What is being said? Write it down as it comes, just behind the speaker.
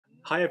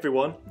Hi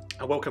everyone,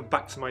 and welcome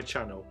back to my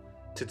channel.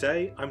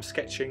 Today I'm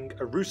sketching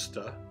a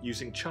rooster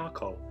using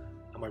charcoal,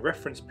 and my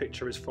reference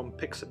picture is from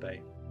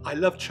Pixabay. I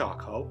love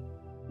charcoal.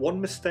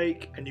 One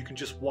mistake and you can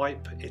just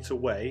wipe it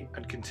away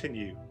and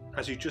continue,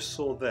 as you just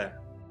saw there.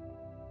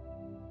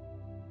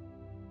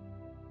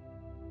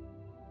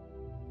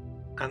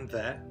 And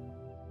there.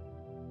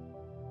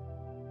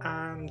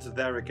 And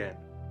there again.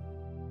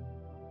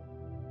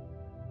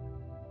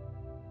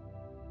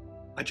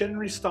 I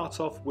generally start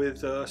off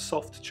with a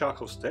soft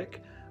charcoal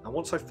stick, and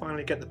once I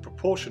finally get the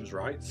proportions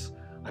right,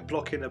 I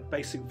block in a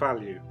basic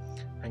value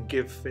and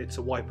give it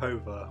a wipe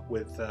over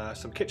with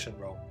some kitchen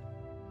roll.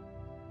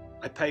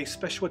 I pay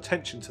special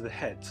attention to the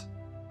head,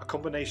 a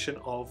combination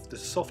of the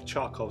soft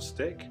charcoal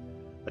stick,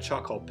 a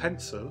charcoal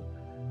pencil,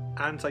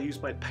 and I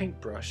use my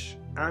paintbrush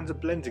and a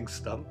blending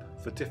stump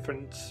for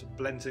different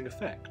blending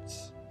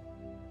effects.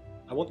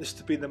 I want this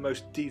to be the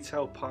most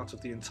detailed part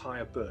of the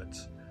entire bird,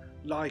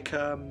 like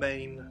a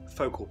main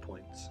focal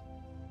point.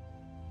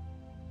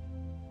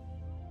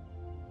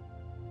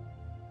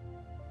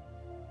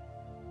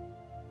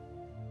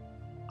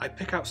 I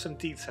pick out some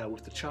detail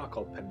with the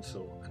charcoal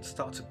pencil and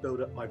start to build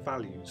up my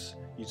values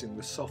using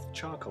the soft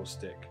charcoal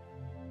stick.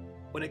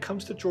 When it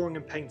comes to drawing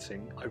and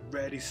painting, I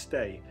rarely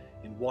stay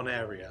in one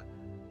area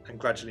and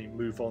gradually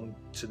move on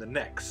to the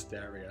next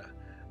area.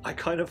 I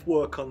kind of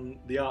work on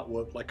the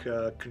artwork like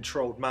a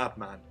controlled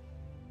madman.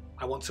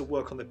 I want to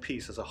work on the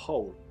piece as a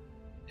whole,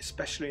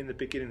 especially in the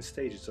beginning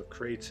stages of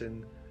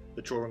creating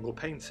the drawing or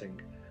painting,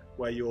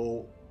 where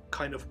you're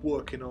kind of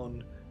working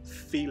on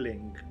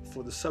feeling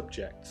for the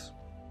subject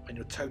and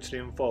you're totally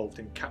involved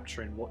in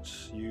capturing what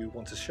you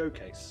want to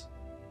showcase.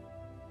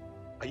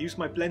 I use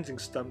my blending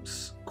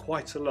stumps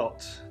quite a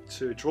lot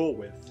to draw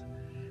with.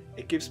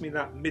 It gives me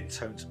that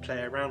mid-tone to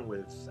play around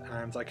with,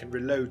 and I can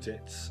reload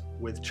it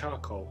with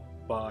charcoal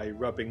by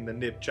rubbing the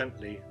nib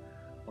gently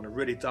on a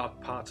really dark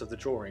part of the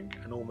drawing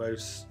and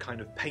almost kind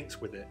of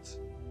paint with it.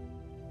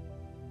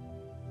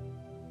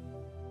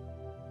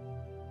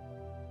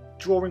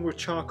 Drawing with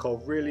charcoal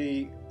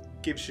really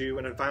gives you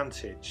an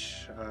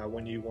advantage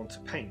when you want to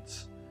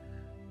paint.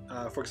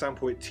 For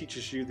example, it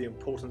teaches you the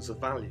importance of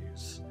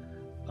values.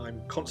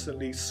 I'm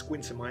constantly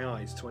squinting my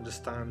eyes to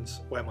understand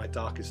where my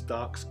darkest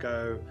darks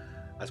go,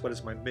 as well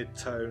as my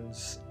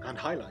mid-tones and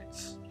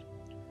highlights.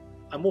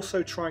 I'm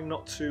also trying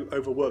not to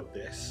overwork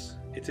this.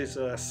 It is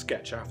a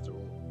sketch after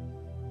all.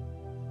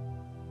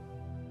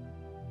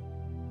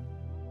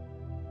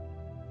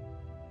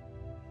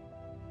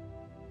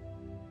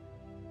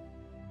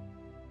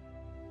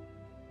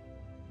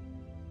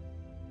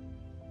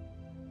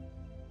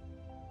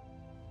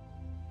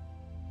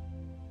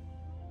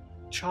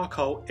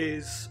 Charcoal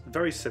is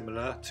very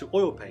similar to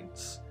oil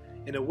paints.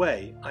 In a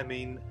way, I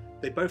mean,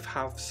 they both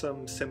have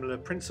some similar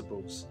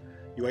principles.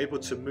 You're able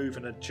to move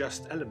and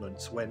adjust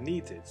elements where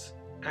needed,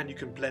 and you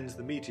can blend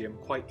the medium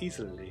quite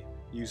easily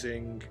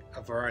using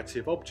a variety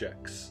of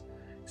objects,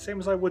 same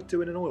as I would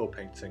do in an oil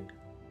painting.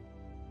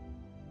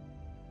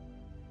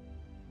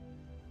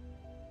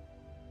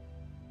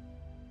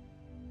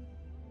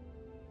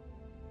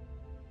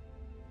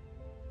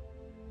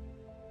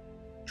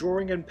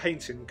 Drawing and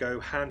painting go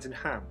hand in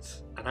hand,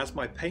 and as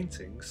my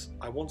paintings,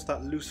 I want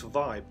that loose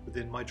vibe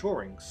within my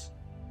drawings.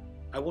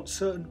 I want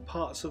certain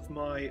parts of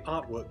my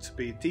artwork to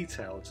be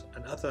detailed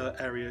and other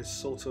areas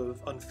sort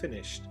of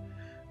unfinished.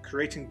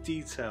 Creating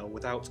detail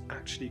without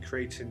actually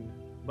creating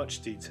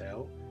much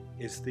detail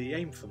is the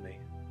aim for me.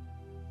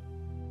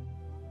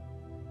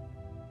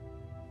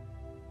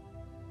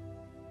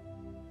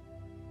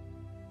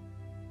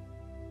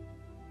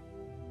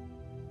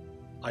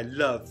 I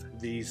love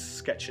these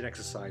sketching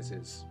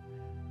exercises.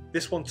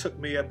 This one took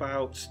me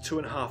about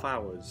 2.5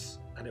 hours,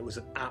 and it was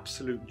an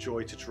absolute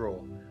joy to draw,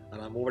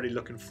 and I'm already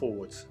looking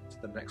forward to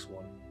the next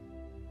one.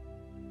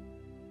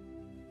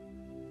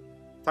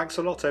 Thanks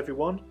a lot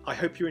everyone, I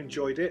hope you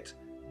enjoyed it.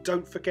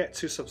 Don't forget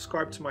to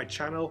subscribe to my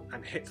channel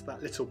and hit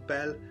that little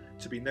bell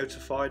to be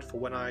notified for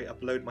when I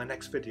upload my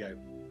next video.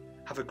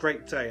 Have a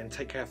great day and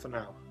take care for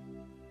now.